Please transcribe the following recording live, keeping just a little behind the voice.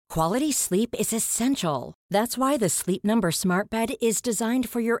Quality sleep is essential. That's why the Sleep Number Smart Bed is designed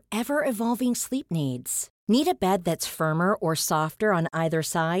for your ever-evolving sleep needs. Need a bed that's firmer or softer on either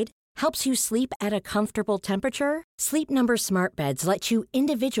side? Helps you sleep at a comfortable temperature? Sleep Number Smart Beds let you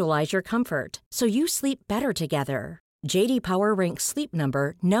individualize your comfort, so you sleep better together. J.D. Power ranks Sleep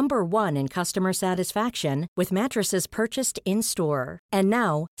Number number 1 in customer satisfaction with mattresses purchased in-store. And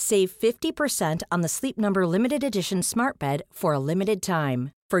now, save 50% on the Sleep Number Limited Edition Smart Bed for a limited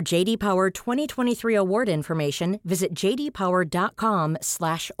time. For J.D. Power 2023 award information, visit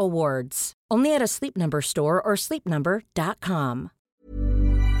jdpower.com/awards. Only at a Sleep Number store or sleepnumber.com.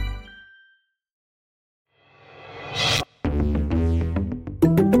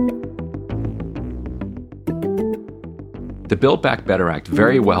 The Build Back Better Act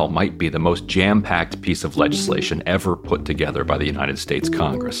very well might be the most jam-packed piece of legislation ever put together by the United States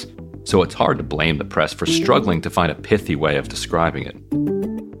Congress, so it's hard to blame the press for struggling to find a pithy way of describing it.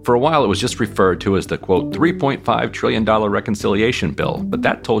 For a while, it was just referred to as the, quote, $3.5 trillion reconciliation bill, but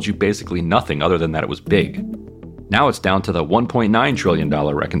that told you basically nothing other than that it was big. Now it's down to the $1.9 trillion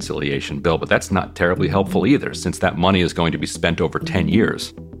reconciliation bill, but that's not terribly helpful either, since that money is going to be spent over 10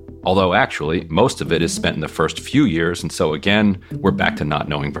 years. Although actually, most of it is spent in the first few years, and so again, we're back to not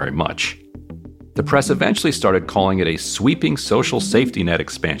knowing very much. The press eventually started calling it a sweeping social safety net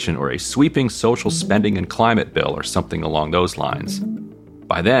expansion or a sweeping social spending and climate bill or something along those lines.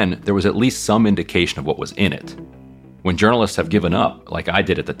 By then, there was at least some indication of what was in it. When journalists have given up, like I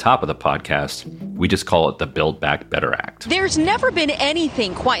did at the top of the podcast, we just call it the Build Back Better Act. There's never been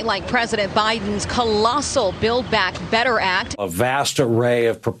anything quite like President Biden's colossal Build Back Better Act. A vast array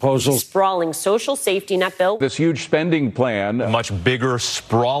of proposals. Sprawling social safety net bill. This huge spending plan. A much bigger,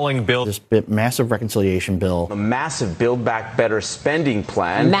 sprawling bill. This massive reconciliation bill. A massive Build Back Better spending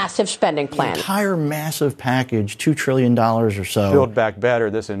plan. Massive spending plan. The entire massive package, $2 trillion or so. Build Back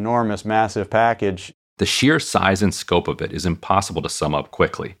Better, this enormous, massive package. The sheer size and scope of it is impossible to sum up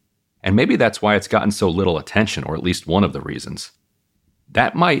quickly. And maybe that's why it's gotten so little attention, or at least one of the reasons.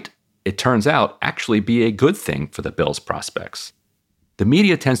 That might, it turns out, actually be a good thing for the bill's prospects. The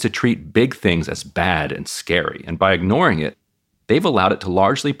media tends to treat big things as bad and scary, and by ignoring it, they've allowed it to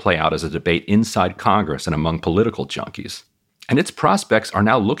largely play out as a debate inside Congress and among political junkies. And its prospects are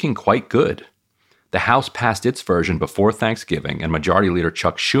now looking quite good. The House passed its version before Thanksgiving, and Majority Leader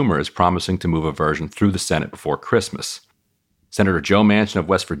Chuck Schumer is promising to move a version through the Senate before Christmas. Senator Joe Manchin of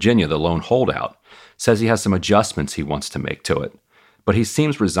West Virginia, the lone holdout, says he has some adjustments he wants to make to it, but he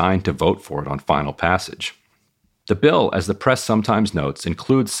seems resigned to vote for it on final passage. The bill, as the press sometimes notes,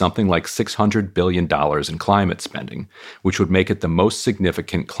 includes something like $600 billion in climate spending, which would make it the most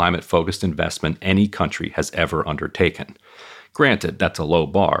significant climate-focused investment any country has ever undertaken. Granted, that's a low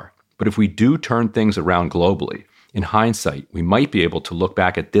bar. But if we do turn things around globally, in hindsight, we might be able to look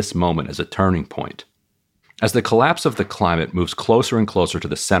back at this moment as a turning point. As the collapse of the climate moves closer and closer to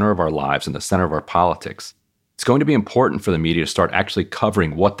the center of our lives and the center of our politics, it's going to be important for the media to start actually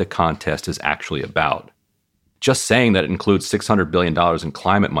covering what the contest is actually about. Just saying that it includes $600 billion in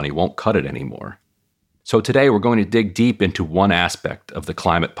climate money won't cut it anymore. So today we're going to dig deep into one aspect of the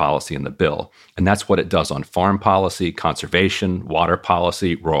climate policy in the bill, and that's what it does on farm policy, conservation, water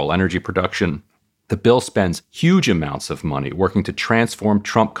policy, rural energy production. The bill spends huge amounts of money working to transform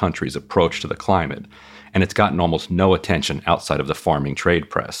Trump country's approach to the climate, and it's gotten almost no attention outside of the farming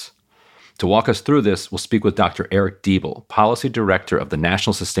trade press. To walk us through this, we'll speak with Dr. Eric Diebel, Policy Director of the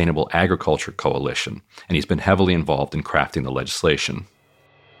National Sustainable Agriculture Coalition, and he's been heavily involved in crafting the legislation.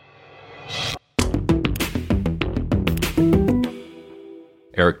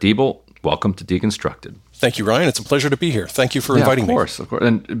 Eric Diebel, welcome to Deconstructed. Thank you, Ryan. It's a pleasure to be here. Thank you for inviting me. Of course.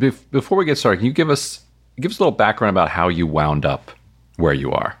 And before we get started, can you give us a little background about how you wound up where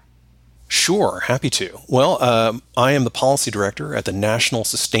you are? Sure, happy to. Well, I am the policy director at the National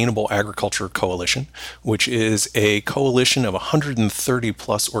Sustainable Agriculture Coalition, which is a coalition of 130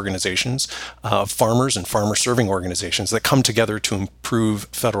 plus organizations, farmers and farmer-serving organizations that come together to improve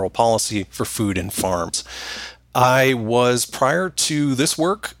federal policy for food and farms. I was, prior to this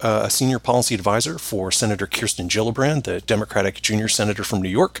work, a senior policy advisor for Senator Kirsten Gillibrand, the Democratic junior senator from New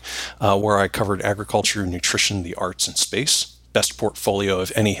York, where I covered agriculture, nutrition, the arts, and space. Best portfolio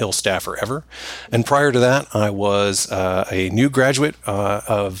of any Hill staffer ever. And prior to that, I was a new graduate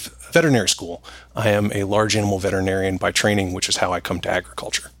of veterinary school. I am a large animal veterinarian by training, which is how I come to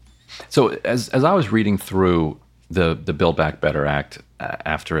agriculture. So as I was reading through the Build Back Better Act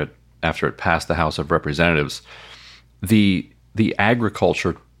after it passed the House of Representatives, the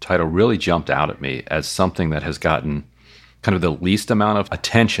agriculture title really jumped out at me as something that has gotten kind of the least amount of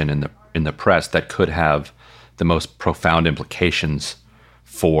attention in the press that could have the most profound implications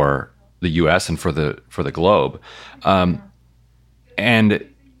for the U.S. and for the globe. And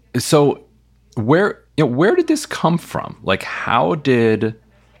so where did this come from? Like, how did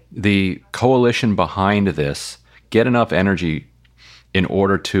the coalition behind this get enough energy in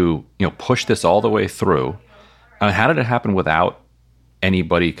order to push this all the way through? How did it happen without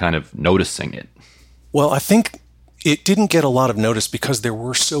anybody kind of noticing it? Well, I think it didn't get a lot of notice because there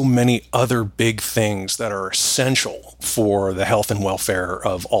were so many other big things that are essential for the health and welfare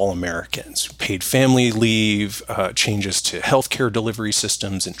of all Americans. Paid family leave, changes to healthcare delivery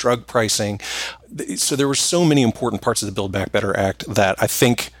systems and drug pricing. So there were so many important parts of the Build Back Better Act that I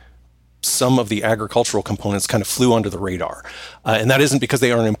think some of the agricultural components kind of flew under the radar. And that isn't because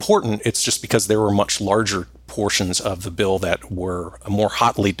they aren't important. It's just because there were much larger portions of the bill that were more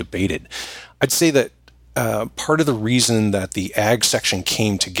hotly debated. I'd say that part of the reason that the ag section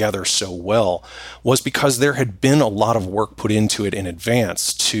came together so well was because there had been a lot of work put into it in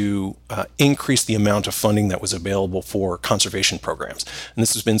advance to increase the amount of funding that was available for conservation programs. And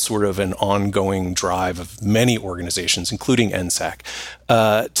this has been sort of an ongoing drive of many organizations, including NSAC,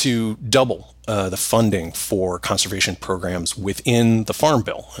 to double the funding for conservation programs within the Farm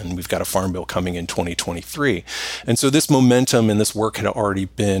Bill. And we've got a Farm Bill coming in 2023. And so this momentum and this work had already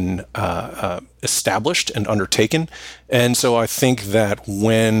been established and undertaken. And so I think that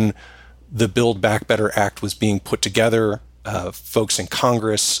when the Build Back Better Act was being put together, folks in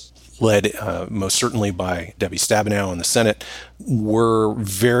Congress, led most certainly by Debbie Stabenow in the Senate, were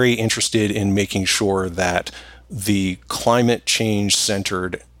very interested in making sure that the climate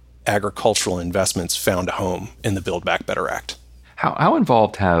change-centered agricultural investments found a home in the Build Back Better Act. How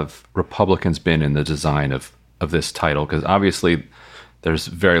involved have Republicans been in the design of this title? Because obviously there's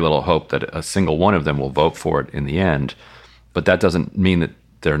very little hope that a single one of them will vote for it in the end, but that doesn't mean that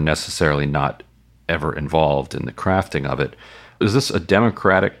they're necessarily not ever involved in the crafting of it. Is this a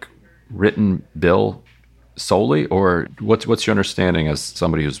Democratic written bill solely, or what's your understanding as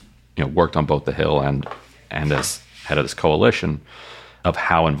somebody who's worked on both the Hill and as head of this coalition of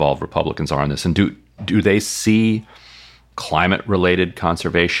how involved Republicans are in this? And do they see climate-related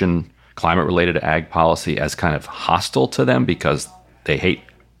conservation, climate-related ag policy as kind of hostile to them because they hate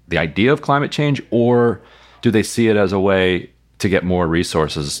the idea of climate change, or do they see it as a way to get more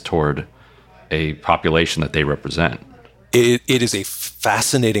resources toward a population that they represent? It is a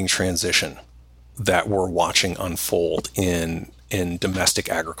fascinating transition that we're watching unfold in domestic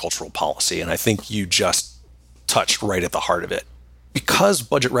agricultural policy, and I think you just touched right at the heart of it. Because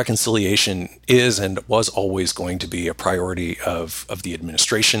budget reconciliation is and was always going to be a priority of the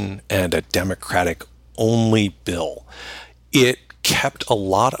administration and a Democratic-only bill, it kept a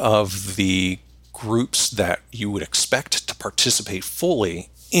lot of the groups that you would expect to participate fully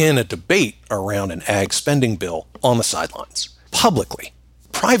in a debate around an ag spending bill on the sidelines. Publicly.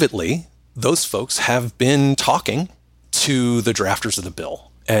 Privately, those folks have been talking to the drafters of the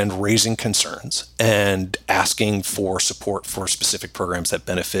bill and raising concerns and asking for support for specific programs that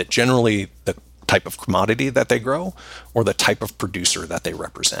benefit generally the type of commodity that they grow or the type of producer that they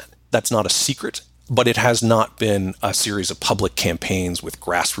represent. That's not a secret, but it has not been a series of public campaigns with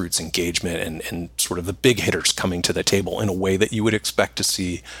grassroots engagement and sort of the big hitters coming to the table in a way that you would expect to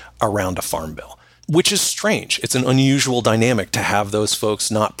see around a farm bill, which is strange. It's an unusual dynamic to have those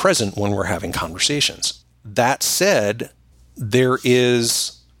folks not present when we're having conversations. That said, there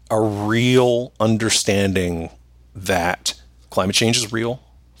is a real understanding that climate change is real.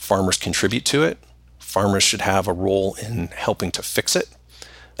 Farmers contribute to it. Farmers should have a role in helping to fix it.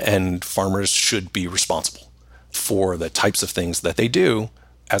 And farmers should be responsible for the types of things that they do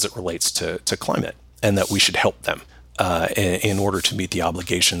as it relates to climate, and that we should help them in order to meet the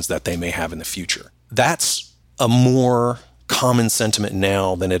obligations that they may have in the future. That's a more common sentiment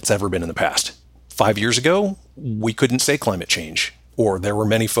now than it's ever been in the past. 5 years ago, we couldn't say climate change, or there were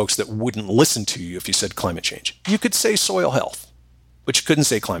many folks that wouldn't listen to you if you said climate change. You could say soil health, but you couldn't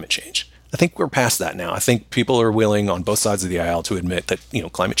say climate change. I think we're past that now. I think people are willing on both sides of the aisle to admit that,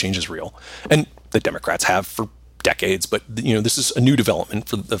 climate change is real. And the Democrats have for decades, but, this is a new development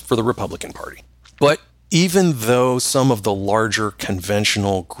for the Republican Party. But even though some of the larger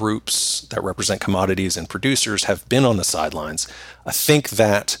conventional groups that represent commodities and producers have been on the sidelines, I think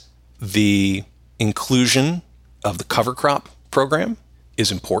that the inclusion of the cover crop program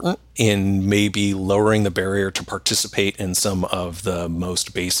is important in maybe lowering the barrier to participate in some of the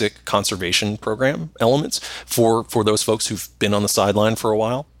most basic conservation program elements for those folks who've been on the sideline for a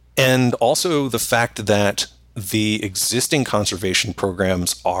while. And also the fact that the existing conservation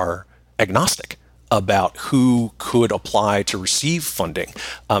programs are agnostic about who could apply to receive funding.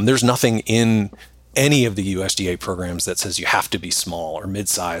 There's nothing in any of the USDA programs that says you have to be small or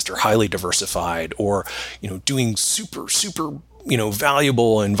mid-sized or highly diversified or, doing super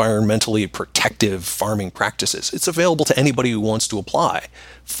valuable environmentally protective farming practices. It's available to anybody who wants to apply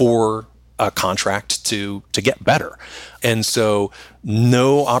for a contract to get better. And so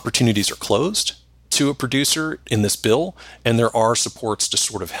no opportunities are closed to a producer in this bill, and there are supports to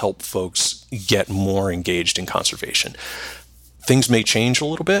sort of help folks get more engaged in conservation. Things may change a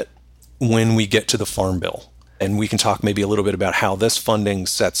little bit when we get to the Farm Bill, and we can talk maybe a little bit about how this funding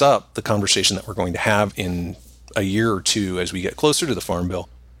sets up the conversation that we're going to have in a year or two as we get closer to the Farm Bill.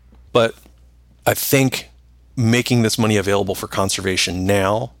 But I think making this money available for conservation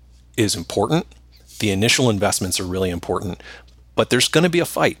now is important. The initial investments are really important, but there's going to be a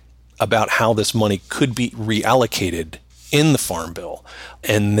fight about how this money could be reallocated in the Farm Bill,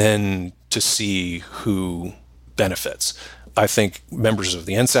 and then to see who benefits. I think members of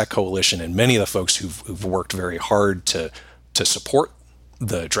the NSAC coalition and many of the folks who've worked very hard to support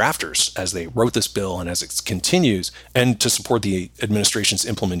the drafters as they wrote this bill and as it continues, and to support the administration's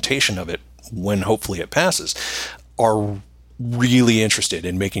implementation of it when hopefully it passes, are really interested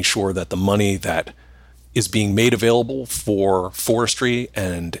in making sure that the money that is being made available for forestry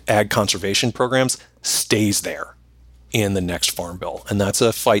and ag conservation programs stays there in the next Farm Bill. And that's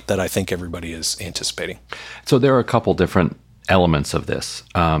a fight that I think everybody is anticipating. So there are a couple different elements of this.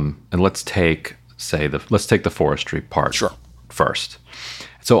 And let's take the forestry part first.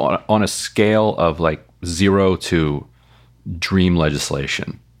 So on a scale of like 0 to dream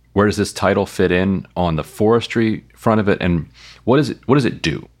legislation, where does this title fit in on the forestry front of it, and what does it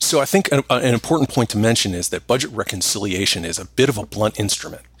do? So I think an important point to mention is that budget reconciliation is a bit of a blunt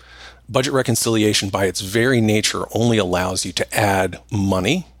instrument. Budget reconciliation, by its very nature, only allows you to add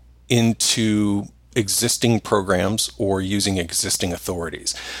money into existing programs or using existing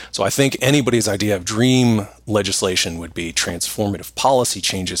authorities. So I think anybody's idea of dream legislation would be transformative policy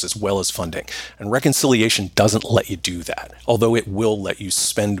changes as well as funding. And reconciliation doesn't let you do that, although it will let you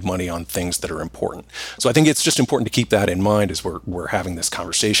spend money on things that are important. So I think it's just important to keep that in mind as we're having this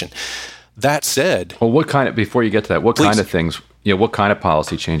conversation. That said, well, before you get to that, what kind of things, what kind of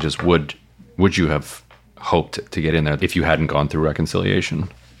policy changes would you have hoped to get in there if you hadn't gone through reconciliation?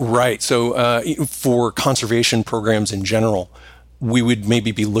 Right. So for conservation programs in general, we would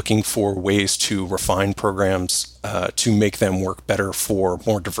maybe be looking for ways to refine programs to make them work better for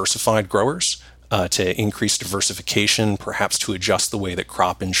more diversified growers, to increase diversification, perhaps to adjust the way that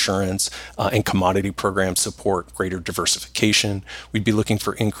crop insurance and commodity programs support greater diversification. We'd be looking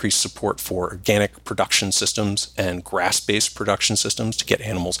for increased support for organic production systems and grass-based production systems to get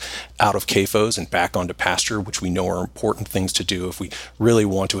animals out of CAFOs and back onto pasture, which we know are important things to do if we really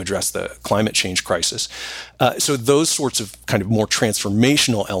want to address the climate change crisis. So those sorts of kind of more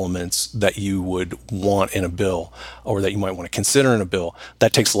transformational elements that you would want in a bill, or that you might want to consider in a bill,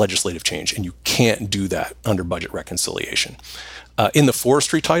 that takes legislative change, and you can't do that under budget reconciliation. In the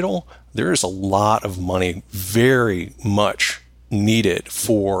forestry title, there is a lot of money very much needed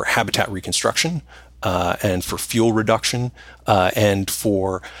for habitat reconstruction and for fuel reduction and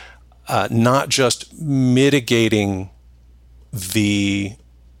for not just mitigating the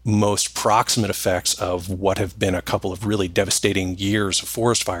most proximate effects of what have been a couple of really devastating years of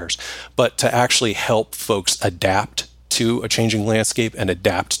forest fires, but to actually help folks adapt to a changing landscape and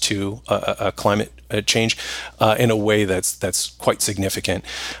adapt to a climate change in a way that's quite significant.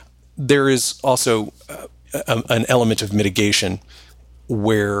 There is also an element of mitigation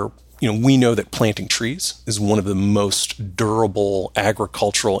where we know that planting trees is one of the most durable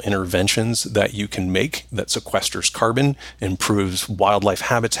agricultural interventions that you can make that sequesters carbon, improves wildlife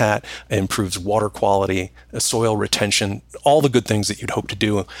habitat, improves water quality, soil retention, all the good things that you'd hope to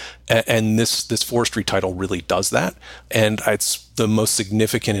do. And this forestry title really does that. And it's the most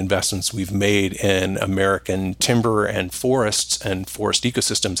significant investments we've made in American timber and forests and forest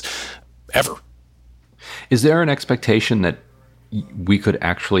ecosystems ever. Is there an expectation that we could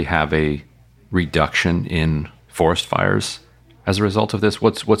actually have a reduction in forest fires as a result of this?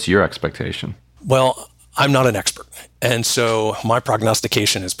 What's your expectation? Well, I'm not an expert, and so my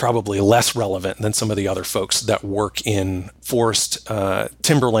prognostication is probably less relevant than some of the other folks that work in forest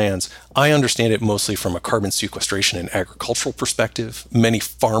timberlands. I understand it mostly from a carbon sequestration and agricultural perspective. Many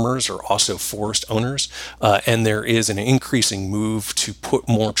farmers are also forest owners, and there is an increasing move to put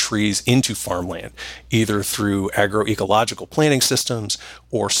more trees into farmland, either through agroecological planting systems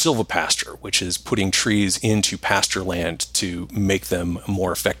or silvopasture, which is putting trees into pasture land to make them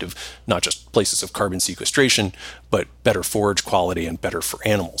more effective, not just places of carbon sequestration, but better forage quality and better for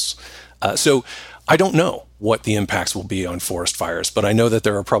animals. So I don't know what the impacts will be on forest fires. But I know that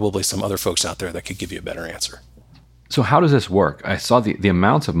there are probably some other folks out there that could give you a better answer. So how does this work? I saw the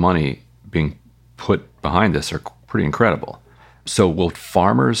amounts of money being put behind this are pretty incredible. So will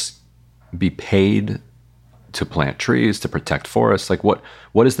farmers be paid to plant trees, to protect forests? Like what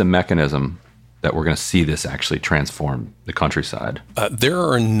is the mechanism that we're going to see this actually transform the countryside? There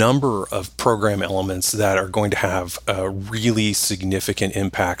are a number of program elements that are going to have really significant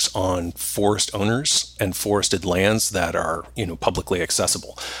impacts on forest owners and forested lands that are, publicly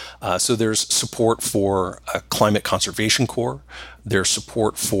accessible. So there's support for a climate conservation corps. There's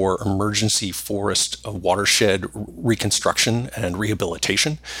support for emergency forest watershed reconstruction and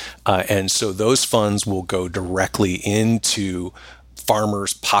rehabilitation. And so those funds will go directly into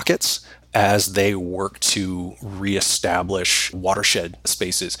farmers' pockets as they work to reestablish watershed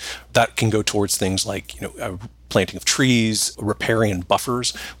spaces. That can go towards things like, planting of trees, riparian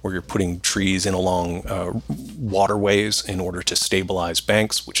buffers, where you're putting trees in along waterways in order to stabilize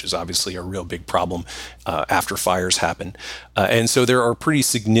banks, which is obviously a real big problem after fires happen. And so there are pretty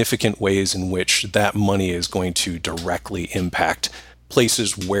significant ways in which that money is going to directly impact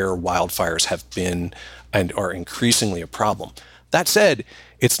places where wildfires have been and are increasingly a problem. That said,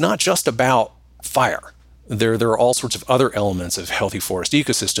 it's not just about fire. There are all sorts of other elements of healthy forest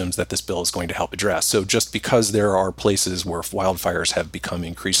ecosystems that this bill is going to help address. So just because there are places where wildfires have become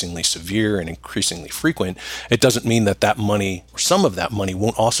increasingly severe and increasingly frequent, it doesn't mean that money, or some of that money,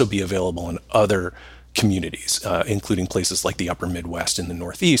 won't also be available in other communities, including places like the upper Midwest and the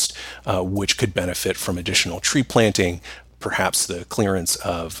Northeast, which could benefit from additional tree planting, perhaps the clearance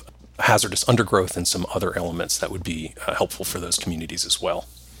of hazardous undergrowth and some other elements that would be helpful for those communities as well.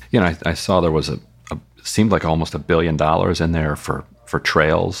 I saw there was seemed like almost $1 billion in there for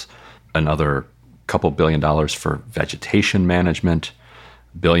trails, another couple $1 billion for vegetation management,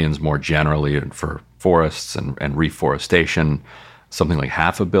 billions more generally for forests and reforestation, something like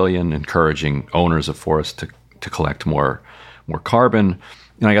 $500 million encouraging owners of forests to collect more carbon.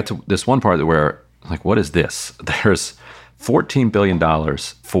 And I got to this one part where, like, what is this? There's $14 billion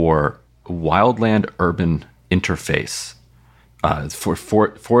for wildland-urban interface, for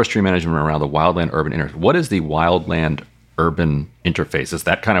forestry management around the wildland-urban interface. What is the wildland-urban interface? Is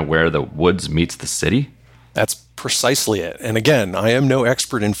that kind of where the woods meets the city? That's precisely it. And again, I am no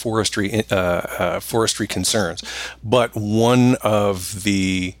expert in forestry concerns, but one of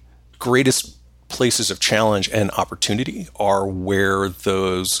the greatest places of challenge and opportunity are where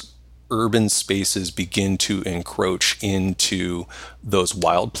those urban spaces begin to encroach into those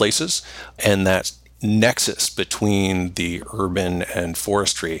wild places, and that nexus between the urban and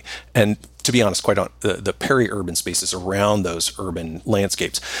forestry, and to be honest, the peri-urban spaces around those urban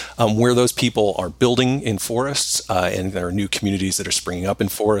landscapes, where those people are building in forests, and there are new communities that are springing up in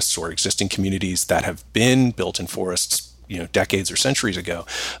forests, or existing communities that have been built in forests, decades or centuries ago,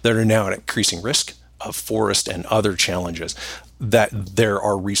 that are now at increasing risk of forest and other challenges, that there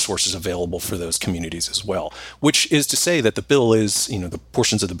are resources available for those communities as well. Which is to say that the bill is, the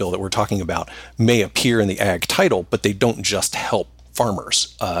portions of the bill that we're talking about may appear in the ag title, but they don't just help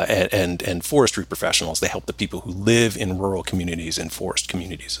farmers and forestry professionals. They help the people who live in rural communities and forest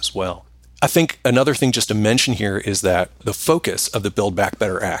communities as well. I think another thing just to mention here is that the focus of the Build Back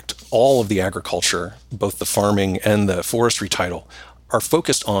Better Act, all of the agriculture, both the farming and the forestry title, are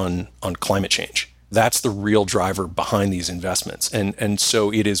focused on climate change. That's the real driver behind these investments. And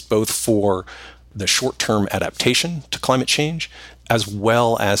so it is both for the short-term adaptation to climate change, as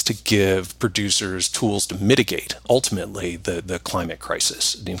well as to give producers tools to mitigate, ultimately, the climate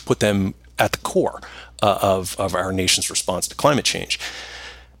crisis, and put them at the core of our nation's response to climate change.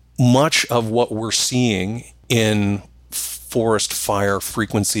 Much of what we're seeing in forest fire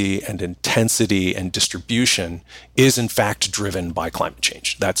frequency and intensity and distribution is in fact driven by climate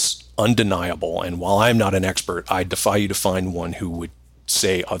change. That's undeniable. And while I'm not an expert, I defy you to find one who would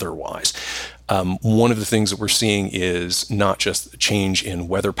say otherwise. One of the things that we're seeing is not just a change in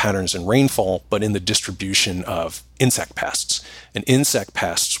weather patterns and rainfall, but in the distribution of insect pests. And insect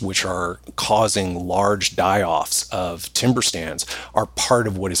pests, which are causing large die-offs of timber stands, are part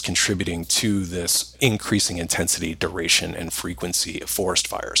of what is contributing to this increasing intensity, duration, and frequency of forest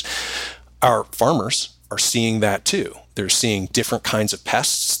fires. Our farmers are seeing that too. They're seeing different kinds of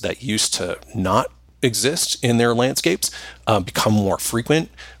pests that used to not exist in their landscapes become more frequent.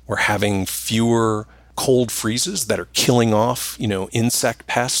 We're having fewer cold freezes that are killing off, insect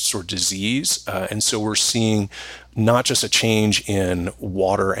pests or disease. And so we're seeing not just a change in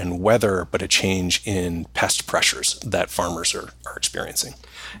water and weather, but a change in pest pressures that farmers are experiencing.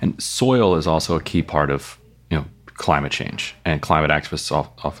 And soil is also a key part of, climate change. And climate activists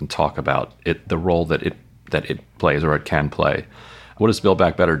often talk about it, the role that it that it plays or it can play. What does Build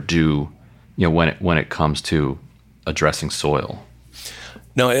Back Better do, when it comes to addressing soil?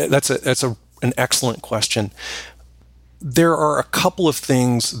 No, that's an excellent question. There are a couple of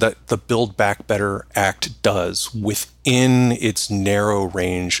things that the Build Back Better Act does within its narrow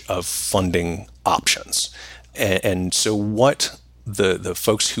range of funding options. And so what the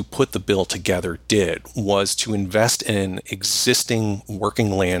folks who put the bill together did was to invest in existing working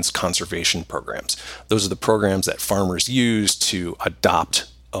lands conservation programs. Those are the programs that farmers use to adopt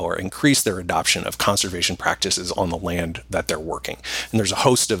or increase their adoption of conservation practices on the land that they're working. And there's a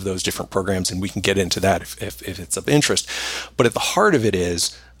host of those different programs, and we can get into that if it's of interest. But at the heart of it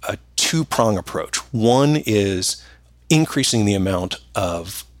is a two-prong approach. One is increasing the amount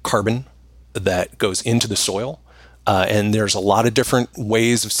of carbon that goes into the soil. And there's a lot of different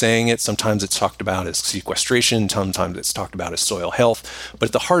ways of saying it. Sometimes it's talked about as sequestration, sometimes it's talked about as soil health. But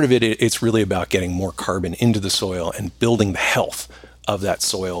at the heart of it, it's really about getting more carbon into the soil and building the health of that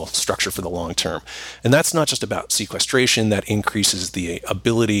soil structure for the long term. And that's not just about sequestration. That increases the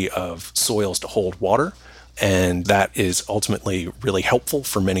ability of soils to hold water. And that is ultimately really helpful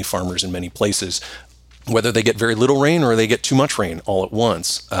for many farmers in many places, whether they get very little rain or they get too much rain all at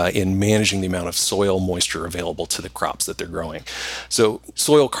once, in managing the amount of soil moisture available to the crops that they're growing. So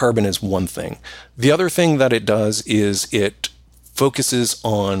soil carbon is one thing. The other thing that it does is it focuses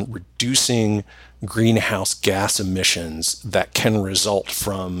on reducing greenhouse gas emissions that can result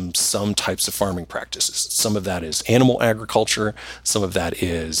from some types of farming practices. Some of that is animal agriculture. Some of that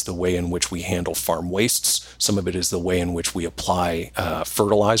is the way in which we handle farm wastes. Some of it is the way in which we apply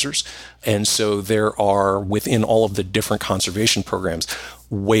fertilizers. And so there are, within all of the different conservation programs,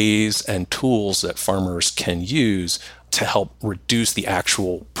 ways and tools that farmers can use to help reduce the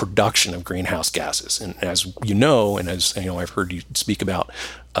actual production of greenhouse gases. And as you know, and as I've heard you speak about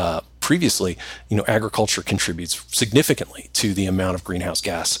previously, agriculture contributes significantly to the amount of greenhouse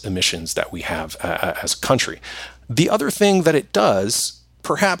gas emissions that we have as a country. The other thing that it does,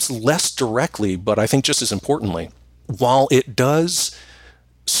 perhaps less directly, but I think just as importantly, while it does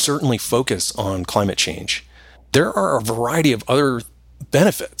certainly focus on climate change, there are a variety of other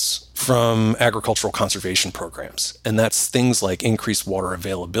benefits from agricultural conservation programs. And that's things like increased water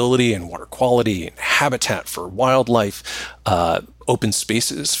availability and water quality, and habitat for wildlife, open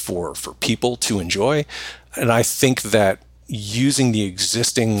spaces for people to enjoy. And I think that using the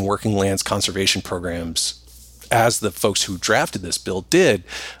existing working lands conservation programs, as the folks who drafted this bill did,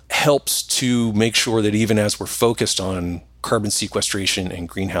 helps to make sure that even as we're focused on carbon sequestration and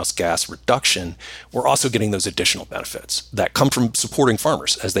greenhouse gas reduction, we're also getting those additional benefits that come from supporting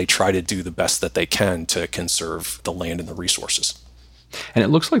farmers as they try to do the best that they can to conserve the land and the resources. And it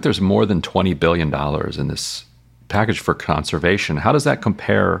looks like there's more than $20 billion in this package for conservation. How does that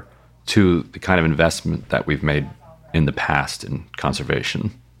compare to the kind of investment that we've made in the past in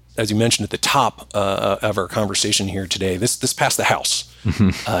conservation? As you mentioned at the top of our conversation here today, this passed the House,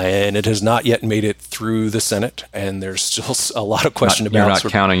 and it has not yet made it through the Senate, and there's still a lot of question about. You're not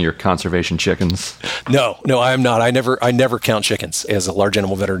counting your conservation chickens? No, I am not. I never count chickens. As a large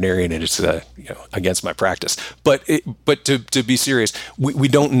animal veterinarian, it is against my practice. But to be serious, we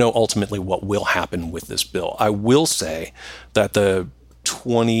don't know ultimately what will happen with this bill. I will say that the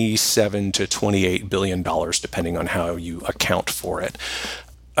 $27 to $28 billion, depending on how you account for it,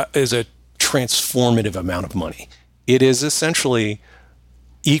 is a transformative amount of money. It is essentially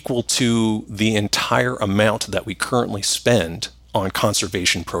equal to the entire amount that we currently spend on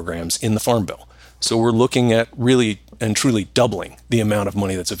conservation programs in the Farm Bill. So we're looking at really and truly doubling the amount of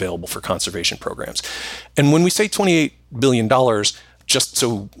money that's available for conservation programs. And when we say $28 billion, just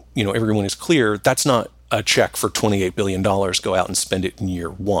so everyone is clear, that's not a check for $28 billion, go out and spend it in year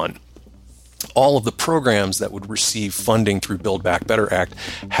one. All of the programs that would receive funding through Build Back Better Act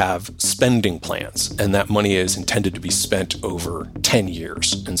have spending plans, and that money is intended to be spent over 10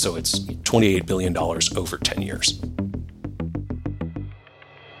 years. And so it's $28 billion over 10 years.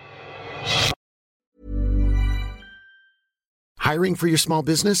 Hiring for your small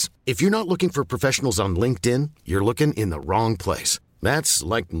business? If you're not looking for professionals on LinkedIn, you're looking in the wrong place. That's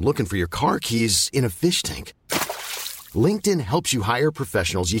like looking for your car keys in a fish tank. LinkedIn helps you hire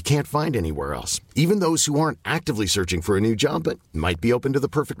professionals you can't find anywhere else, even those who aren't actively searching for a new job but might be open to the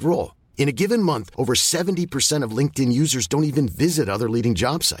perfect role. In a given month, over 70% of LinkedIn users don't even visit other leading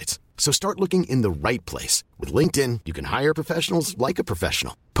job sites. So start looking in the right place. With LinkedIn, you can hire professionals like a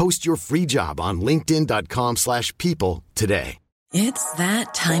professional. Post your free job on linkedin.com/people today. It's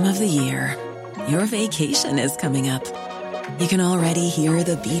that time of the year. Your vacation is coming up. You can already hear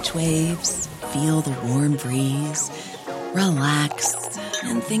the beach waves, feel the warm breeze, relax,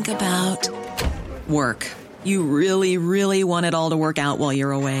 and think about work. You really, really want it all to work out while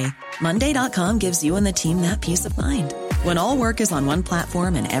you're away. Monday.com gives you and the team that peace of mind. When all work is on one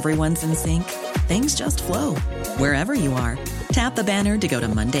platform and everyone's in sync, things just flow. Wherever you are, tap the banner to go to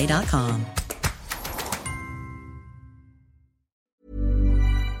Monday.com.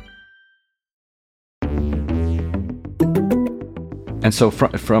 And so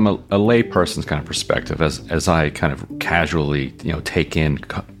from a layperson's kind of perspective, as I kind of casually, take in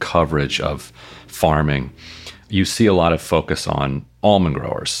coverage of farming, you see a lot of focus on almond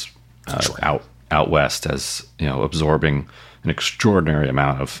growers out west as, absorbing an extraordinary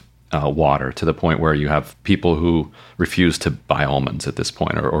amount of water to the point where you have people who refuse to buy almonds at this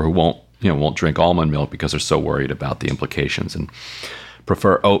point, or who won't drink almond milk because they're so worried about the implications, and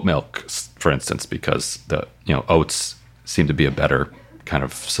prefer oat milk, for instance, because the oats seem to be a better kind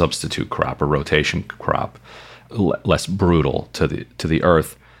of substitute crop or rotation crop, less brutal to the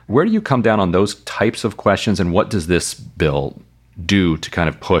earth. Where do you come down on those types of questions, and what does this bill do to kind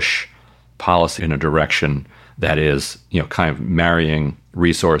of push policy in a direction that is, kind of marrying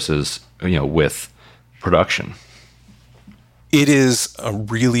resources, with production? It is a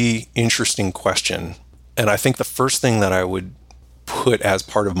really interesting question. And I think the first thing that I would put as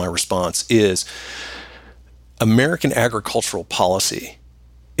part of my response is American agricultural policy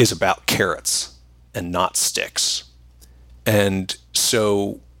is about carrots and not sticks. And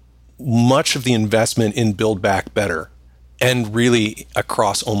so much of the investment in Build Back Better, and really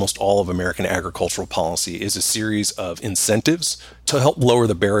across almost all of American agricultural policy, is a series of incentives to help lower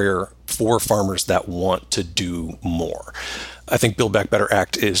the barrier for farmers that want to do more. I think Build Back Better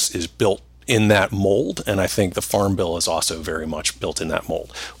Act is built in that mold, and I think the Farm Bill is also very much built in that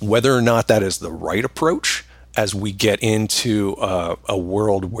mold. Whether or not that is the right approach as we get into a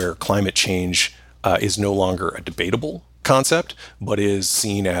world where climate change is no longer a debatable concept, but is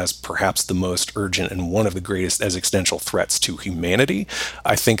seen as perhaps the most urgent and one of the greatest existential threats to humanity,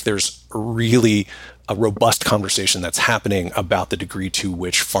 I think there's really a robust conversation that's happening about the degree to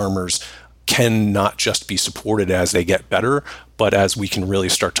which farmers can not just be supported as they get better, but as we can really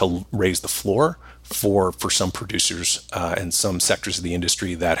start to raise the floor for some producers and some sectors of the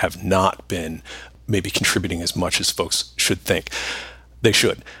industry that have not been maybe contributing as much as folks should think they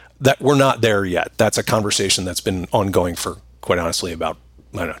should. That we're not there yet. That's a conversation that's been ongoing for, quite honestly, about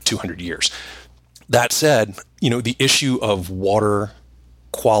 200 years. That said, the issue of water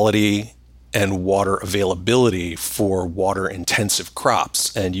quality and water availability for water-intensive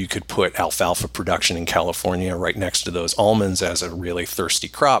crops, and you could put alfalfa production in California right next to those almonds as a really thirsty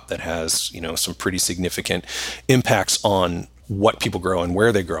crop that has, some pretty significant impacts on what people grow and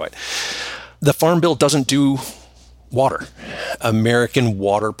where they grow it. The Farm Bill doesn't do water. American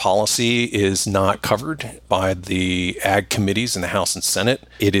water policy is not covered by the ag committees in the House and Senate.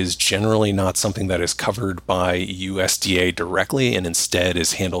 It is generally not something that is covered by USDA directly, and instead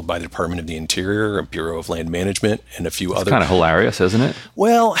is handled by the Department of the Interior, Bureau of Land Management, and a few other. It's kind of hilarious, isn't it?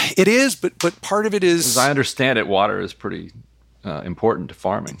 Well, it is, but part of it is. As I understand it, water is pretty important to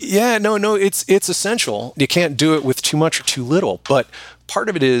farming. Yeah, no, it's essential. You can't do it with too much or too little, but part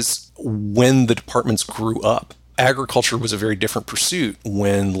of it is when the departments grew up. Agriculture was a very different pursuit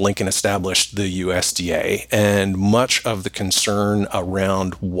when Lincoln established the USDA, and much of the concern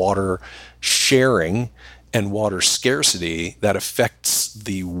around water sharing and water scarcity that affects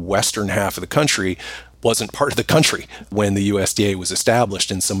the western half of the country wasn't part of the country when the USDA was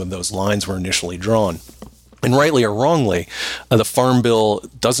established and some of those lines were initially drawn. And rightly or wrongly, the Farm Bill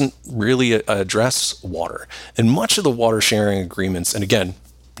doesn't really address water. And much of the water sharing agreements, and again,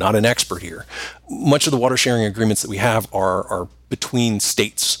 not an expert here, much of the water sharing agreements that we have are between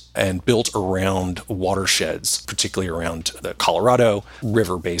states and built around watersheds, particularly around the Colorado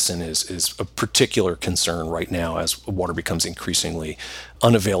River Basin is a particular concern right now as water becomes increasingly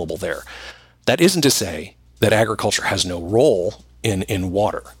unavailable there. That isn't to say that agriculture has no role in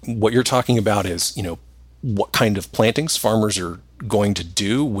water. What you're talking about is, what kind of plantings farmers are going to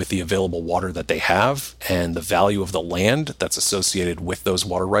do with the available water that they have and the value of the land that's associated with those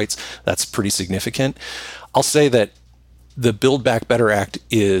water rights. That's pretty significant. I'll say that the Build Back Better Act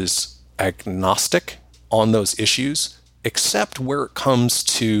is agnostic on those issues, except where it comes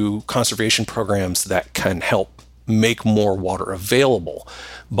to conservation programs that can help make more water available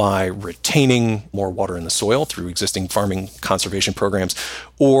by retaining more water in the soil through existing farming conservation programs,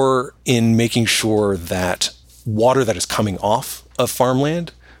 or in making sure that water that is coming off of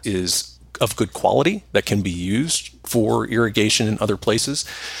farmland is of good quality that can be used for irrigation in other places.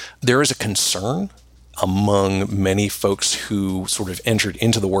 There is a concern among many folks who sort of entered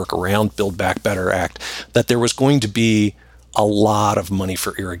into the work around Build Back Better Act that there was going to be a lot of money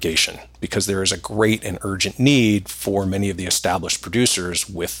for irrigation because there is a great and urgent need for many of the established producers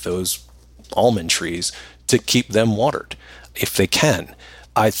with those almond trees to keep them watered if they can.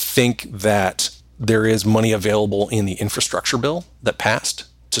 I think that there is money available in the infrastructure bill that passed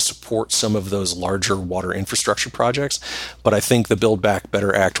to support some of those larger water infrastructure projects. But I think the Build Back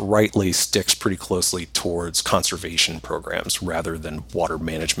Better Act rightly sticks pretty closely towards conservation programs rather than water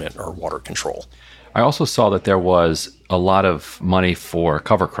management or water control. I also saw that there was a lot of money for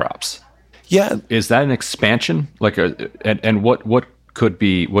cover crops. Yeah. Is that an expansion? And what could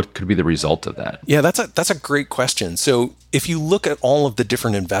be the result of that? Yeah, that's a great question. So if you look at all of the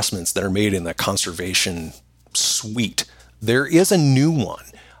different investments that are made in the conservation suite, there is a new one.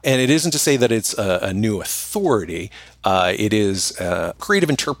 And it isn't to say that it's a new authority. It is a creative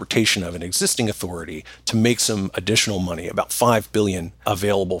interpretation of an existing authority to make some additional money, about $5 billion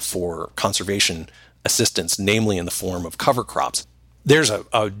available for conservation assistance, namely in the form of cover crops. There's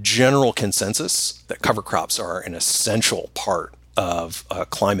a general consensus that cover crops are an essential part of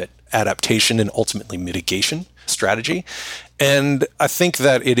climate adaptation and ultimately mitigation strategy. And I think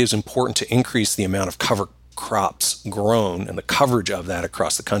that it is important to increase the amount of cover crops grown and the coverage of that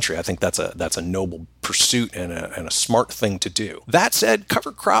across the country. I think that's a noble pursuit and a smart thing to do. That said,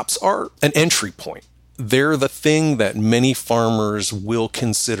 cover crops are an entry point. They're the thing that many farmers will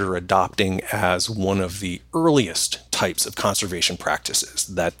consider adopting as one of the earliest types of conservation practices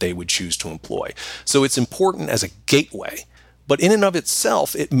that they would choose to employ. So it's important as a gateway. But in and of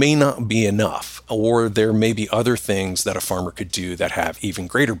itself, it may not be enough, or there may be other things that a farmer could do that have even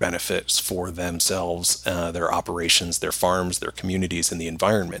greater benefits for themselves, their operations, their farms, their communities, and the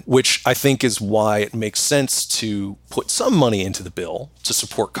environment, which I think is why it makes sense to put some money into the bill to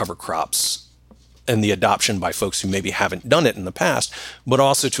support cover crops and the adoption by folks who maybe haven't done it in the past, but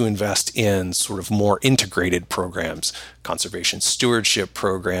also to invest in sort of more integrated programs, conservation stewardship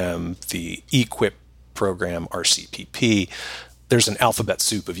program, the EQIP program, RCPP. There's an alphabet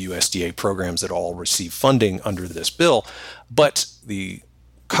soup of USDA programs that all receive funding under this bill, but the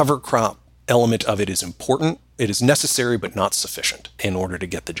cover crop element of it is important. It is necessary, but not sufficient in order to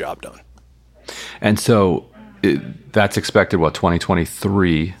get the job done. And so that's expected,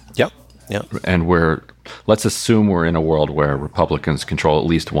 2023? Yep. And let's assume we're in a world where Republicans control at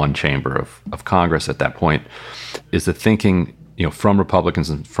least one chamber of Congress at that point. Is the thinking from Republicans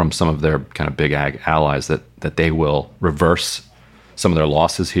and from some of their kind of big ag allies that they will reverse some of their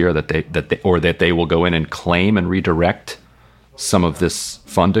losses here, that they will go in and claim and redirect some of this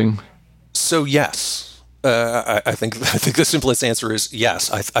funding? So yes, I think the simplest answer is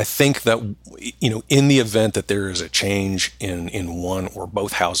yes. I think that in the event that there is a change in one or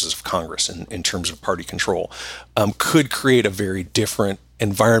both houses of Congress in terms of party control, could create a very different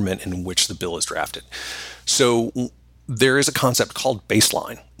environment in which the bill is drafted. So there is a concept called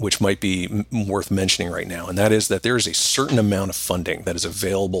baseline, which might be worth mentioning right now, and that is that there is a certain amount of funding that is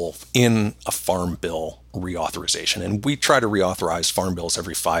available in a farm bill reauthorization. And we try to reauthorize farm bills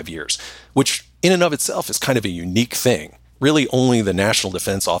every 5 years, which in and of itself is kind of a unique thing. Really only the National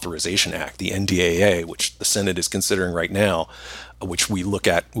Defense Authorization Act, the NDAA, which the Senate is considering right now, which we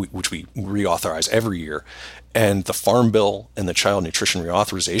reauthorize every year, and the Farm Bill and the Child Nutrition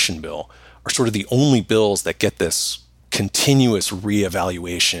Reauthorization Bill are sort of the only bills that get this continuous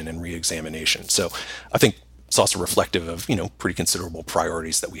reevaluation and reexamination. So I think it's also reflective of, pretty considerable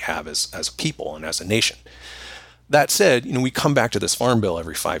priorities that we have as a people and as a nation. That said, we come back to this farm bill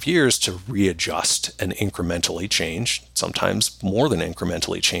every 5 years to readjust and incrementally change, sometimes more than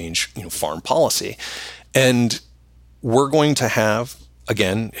incrementally change, farm policy. And we're going to have,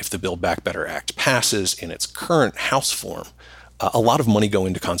 again, if the Build Back Better Act passes in its current House form, a lot of money go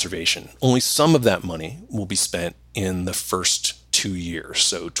into conservation. Only some of that money will be spent in the first 2 years,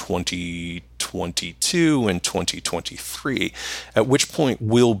 so 2022 and 2023, at which point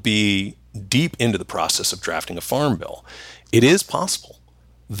we'll be deep into the process of drafting a farm bill. It is possible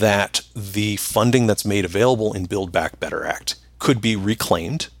that the funding that's made available in Build Back Better Act could be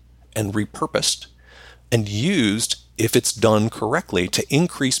reclaimed and repurposed and used, if it's done correctly, to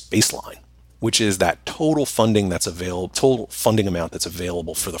increase baseline, which is that total funding amount that's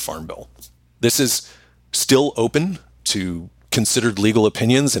available for the farm bill. This is still open to considered legal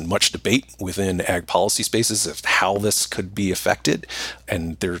opinions and much debate within ag policy spaces of how this could be affected.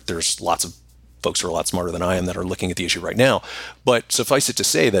 And there's lots of folks who are a lot smarter than I am that are looking at the issue right now. But suffice it to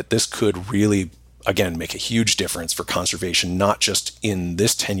say that this could really, again, make a huge difference for conservation, not just in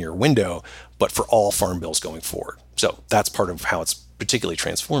this 10-year window, but for all farm bills going forward. So that's part of how it's particularly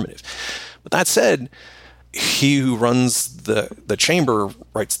transformative. But that said, he who runs the chamber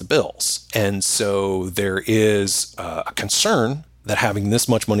writes the bills. And so there is a concern that having this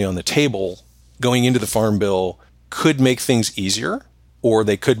much money on the table going into the Farm Bill could make things easier, or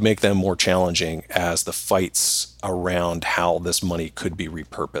they could make them more challenging as the fights around how this money could be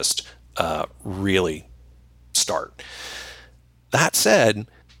repurposed really start. That said,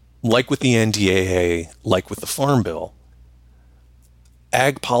 like with the NDAA, like with the Farm Bill,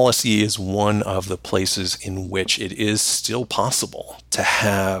 ag policy is one of the places in which it is still possible to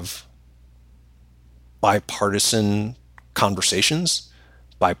have bipartisan conversations,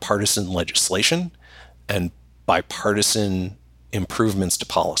 bipartisan legislation, and bipartisan improvements to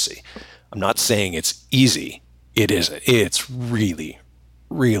policy. I'm not saying it's easy. It isn't. It's really,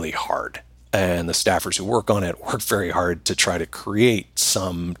 really hard. And the staffers who work on it work very hard to try to create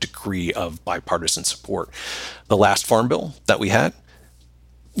some degree of bipartisan support. The last Farm Bill that we had,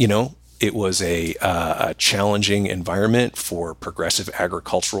 it was a challenging environment for progressive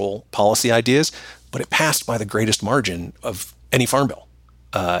agricultural policy ideas, but it passed by the greatest margin of any Farm Bill.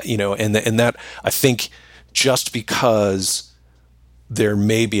 And that, I think, just because there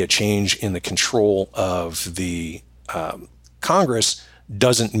may be a change in the control of the Congress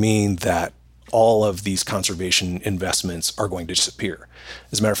doesn't mean that all of these conservation investments are going to disappear.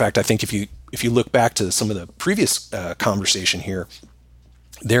 As a matter of fact, I think if you look back to some of the previous conversation here,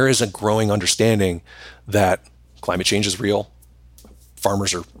 there is a growing understanding that climate change is real.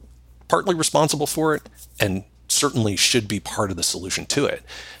 Farmers are partly responsible for it and certainly should be part of the solution to it.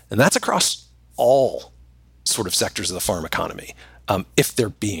 And that's across all sort of sectors of the farm economy, if they're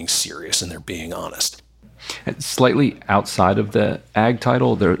being serious and they're being honest. And slightly outside of the ag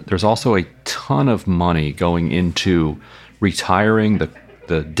title, there's also a ton of money going into retiring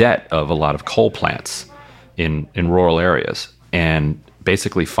the debt of a lot of coal plants in rural areas, and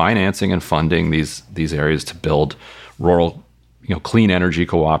basically financing and funding these areas to build rural, clean energy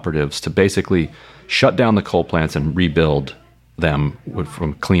cooperatives to basically shut down the coal plants and rebuild them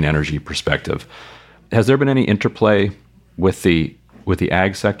from a clean energy perspective. Has there been any interplay with the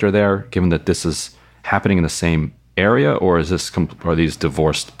ag sector there, given that this is happening in the same area, or are these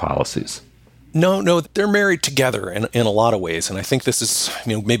divorced policies? No, they're married together in a lot of ways. And I think this is,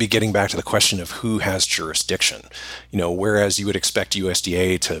 maybe getting back to the question of who has jurisdiction. Whereas you would expect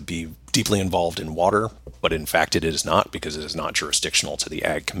USDA to be deeply involved in water, but in fact it is not, because it is not jurisdictional to the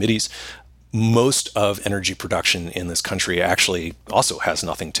ag committees. Most of energy production in this country actually also has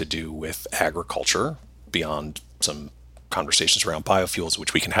nothing to do with agriculture, beyond some conversations around biofuels,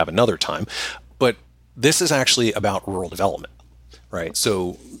 which we can have another time. But this is actually about rural development, right?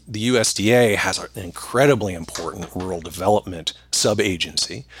 So the USDA has an incredibly important rural development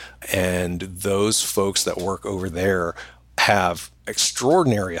sub-agency, and those folks that work over there have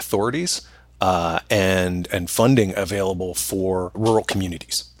extraordinary authorities and funding available for rural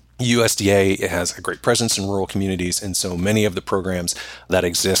communities. USDA has a great presence in rural communities, and so many of the programs that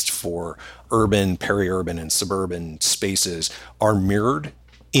exist for urban, peri-urban, and suburban spaces are mirrored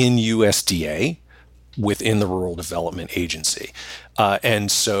in USDA within the Rural Development Agency. And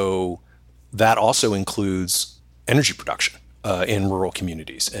so that also includes energy production in rural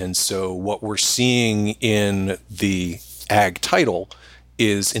communities. And so what we're seeing in the ag title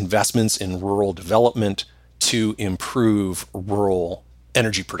is investments in rural development to improve rural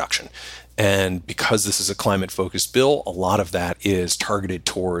energy production. And because this is a climate-focused bill, a lot of that is targeted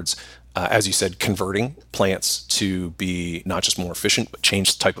towards, as you said, converting plants to be not just more efficient, but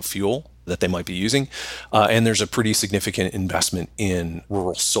change the type of fuel that they might be using. And there's a pretty significant investment in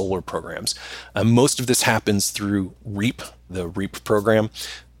rural solar programs. Most of this happens through REAP, the REAP program.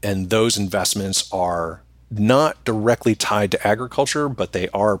 And those investments are not directly tied to agriculture, but they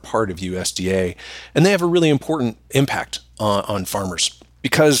are part of USDA. And they have a really important impact on farmers,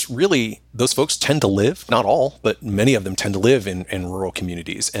 because really those folks tend to live, not all, but many of them tend to live in rural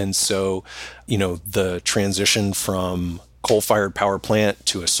communities. And so, the transition from coal-fired power plant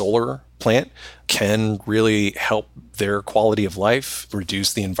to a solar plant can really help their quality of life,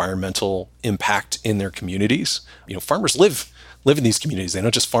 reduce the environmental impact in their communities. Farmers live in these communities. They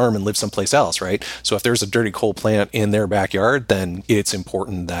don't just farm and live someplace else, right? So if there's a dirty coal plant in their backyard, then it's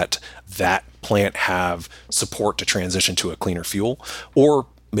important that that plant have support to transition to a cleaner fuel, or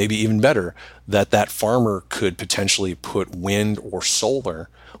maybe even better, that farmer could potentially put wind or solar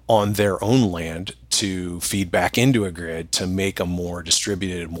on their own land to feed back into a grid to make a more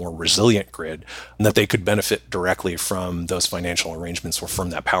distributed, more resilient grid, and that they could benefit directly from those financial arrangements or from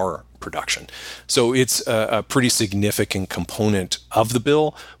that power production. So it's a pretty significant component of the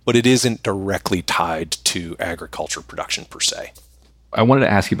bill, but it isn't directly tied to agriculture production per se. I wanted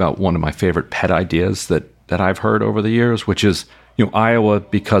to ask you about one of my favorite pet ideas that that I've heard over the years, which is, Iowa,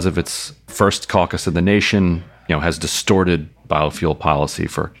 because of its first caucus in the nation, has distorted biofuel policy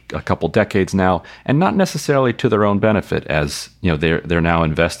for a couple decades now, and not necessarily to their own benefit, as they're now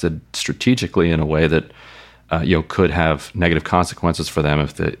invested strategically in a way that could have negative consequences for them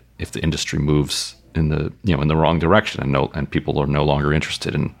if the industry moves in the wrong direction, and people are no longer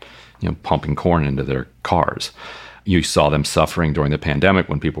interested in pumping corn into their cars. You saw them suffering during the pandemic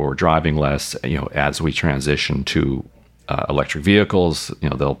when people were driving less. As we transition to electric vehicles,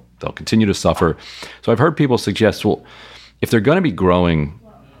 they'll continue to suffer. So I've heard people suggest, well, if they're going to be growing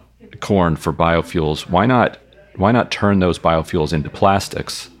corn for biofuels, why not turn those biofuels into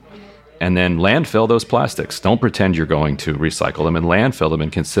plastics and then landfill those plastics? Don't pretend you're going to recycle them, and landfill them,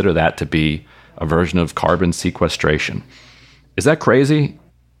 and consider that to be a version of carbon sequestration. Is that crazy?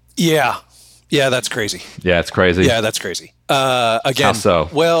 Yeah, that's crazy. Yeah, it's crazy. Yeah, that's crazy. Again, how so?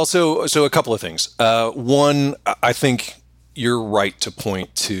 Well, so a couple of things. One, I think you're right to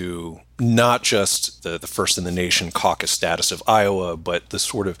point to not just the first in the nation caucus status of Iowa, but the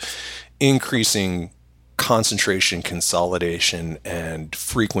sort of increasing concentration, consolidation, and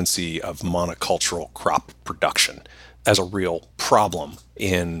frequency of monocultural crop production as a real problem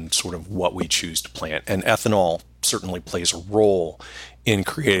in sort of what we choose to plant. And ethanol certainly plays a role in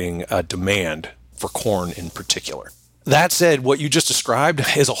creating a demand for corn in particular. That said, what you just described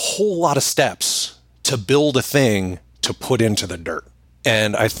is a whole lot of steps to build a thing to put into the dirt.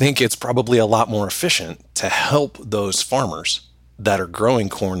 And I think it's probably a lot more efficient to help those farmers that are growing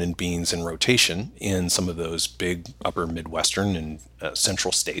corn and beans in rotation in some of those big upper Midwestern and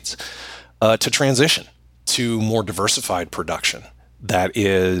central states to transition to more diversified production that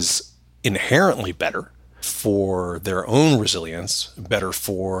is inherently better for their own resilience, better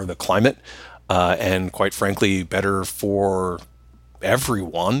for the climate, and quite frankly, better for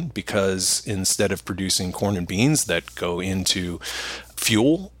everyone, because instead of producing corn and beans that go into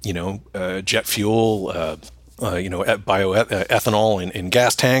fuel, jet fuel, bioethanol in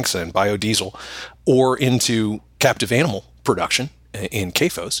gas tanks and biodiesel, or into captive animal production in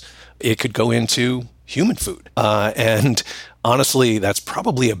CAFOs, it could go into human food. And honestly, that's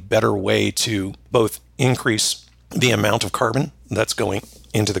probably a better way to both increase the amount of carbon that's going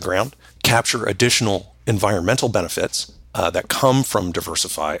into the ground, capture additional environmental benefits that come from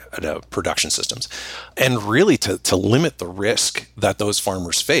diversified production systems, and really to limit the risk that those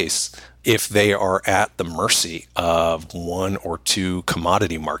farmers face if they are at the mercy of one or two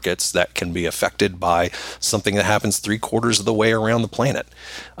commodity markets that can be affected by something that happens 3/4 of the way around the planet.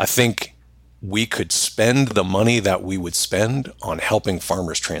 I think we could spend the money that we would spend on helping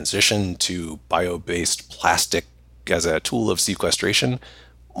farmers transition to bio-based plastic as a tool of sequestration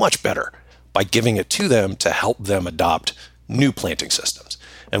much better by giving it to them to help them adopt new planting systems.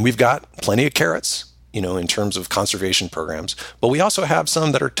 And we've got plenty of carrots, in terms of conservation programs, but we also have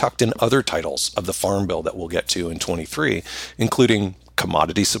some that are tucked in other titles of the Farm Bill that we'll get to in 23, including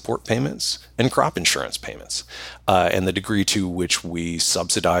commodity support payments and crop insurance payments, and the degree to which we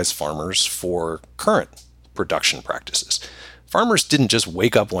subsidize farmers for current production practices. Farmers didn't just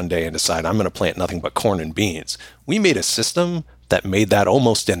wake up one day and decide, I'm going to plant nothing but corn and beans. We made a system that made that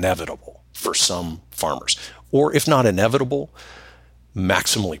almost inevitable for some farmers, or if not inevitable,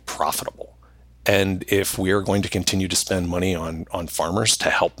 maximally profitable. And if we are going to continue to spend money on farmers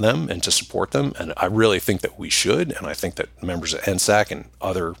to help them and to support them, and I really think that we should, and I think that members of NSAC and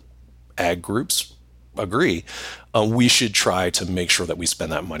other ag groups agree, we should try to make sure that we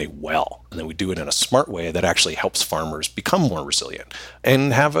spend that money well, and that we do it in a smart way that actually helps farmers become more resilient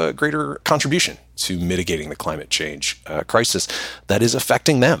and have a greater contribution to mitigating the climate change crisis that is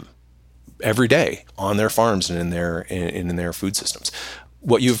affecting them every day on their farms and in their food systems.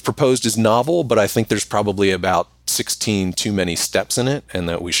 What you've proposed is novel, but I think there's probably about 16 too many steps in it, and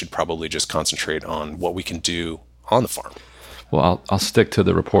that we should probably just concentrate on what we can do on the farm. Well, I'll stick to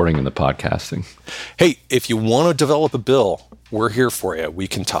the reporting and the podcasting. Hey, if you want to develop a bill, we're here for you. We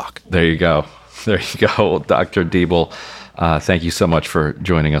can talk. There you go. Dr. Deeble, thank you so much for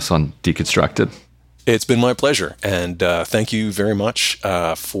joining us on Deconstructed. It's been my pleasure. And thank you very much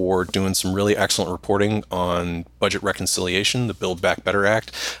for doing some really excellent reporting on budget reconciliation, the Build Back Better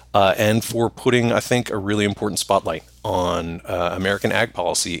Act, and for putting, I think, a really important spotlight on American ag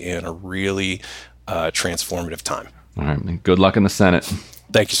policy in a really transformative time. All right. And good luck in the Senate.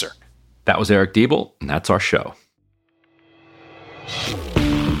 Thank you, sir. That was Eric Deeble, and that's our show.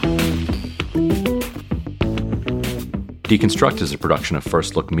 Deconstruct is a production of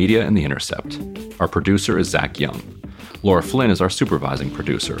First Look Media and The Intercept. Our producer is Zach Young. Laura Flynn is our supervising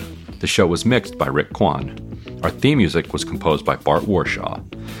producer. The show was mixed by Rick Kwan. Our theme music was composed by Bart Warshaw.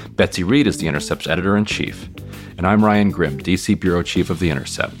 Betsy Reed is The Intercept's editor-in-chief. And I'm Ryan Grimm, DC Bureau Chief of The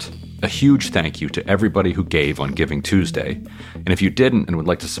Intercept. A huge thank you to everybody who gave on Giving Tuesday. And if you didn't and would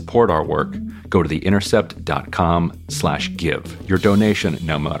like to support our work, go to theintercept.com/give. Your donation,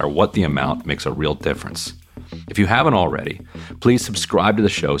 no matter what the amount, makes a real difference. If you haven't already, please subscribe to the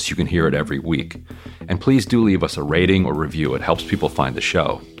show so you can hear it every week. And please do leave us a rating or review. It helps people find the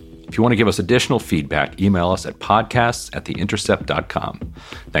show. If you want to give us additional feedback, email us at podcasts@theintercept.com.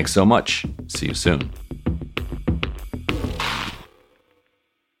 Thanks so much. See you soon.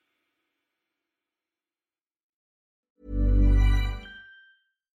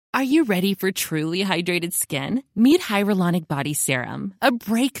 Are you ready for truly hydrated skin? Meet Hyaluronic Body Serum, a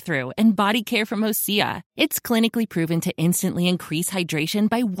breakthrough in body care from Osea. It's clinically proven to instantly increase hydration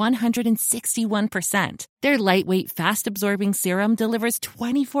by 161%. Their lightweight, fast-absorbing serum delivers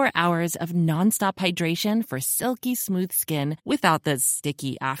 24 hours of nonstop hydration for silky smooth skin without the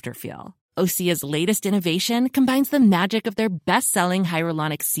sticky afterfeel. Osea's latest innovation combines the magic of their best-selling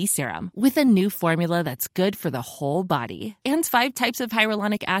Hyaluronic Sea Serum with a new formula that's good for the whole body and 5 types of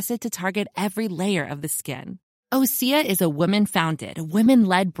hyaluronic acid to target every layer of the skin. Osea is a women-founded,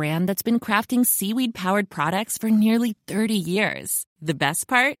 women-led brand that's been crafting seaweed-powered products for nearly 30 years. The best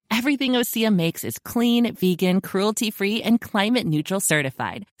part? Everything Osea makes is clean, vegan, cruelty-free, and climate-neutral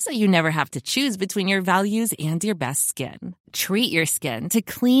certified, so you never have to choose between your values and your best skin. Treat your skin to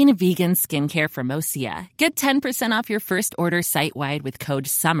clean, vegan skincare from Osea. Get 10% off your first order site-wide with code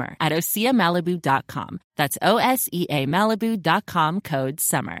SUMMER at OseaMalibu.com. That's OSEAMalibu.com, code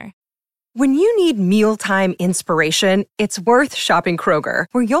SUMMER. When you need mealtime inspiration, it's worth shopping Kroger,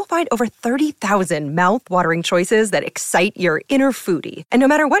 where you'll find over 30,000 mouth-watering choices that excite your inner foodie. And no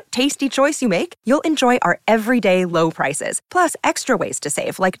matter what tasty choice you make, you'll enjoy our everyday low prices, plus extra ways to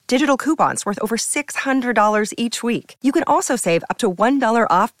save, like digital coupons worth over $600 each week. You can also save up to $1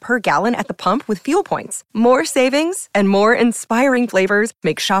 off per gallon at the pump with fuel points. More savings and more inspiring flavors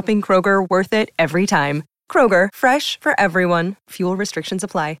make shopping Kroger worth it every time. Kroger, fresh for everyone. Fuel restrictions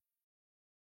apply.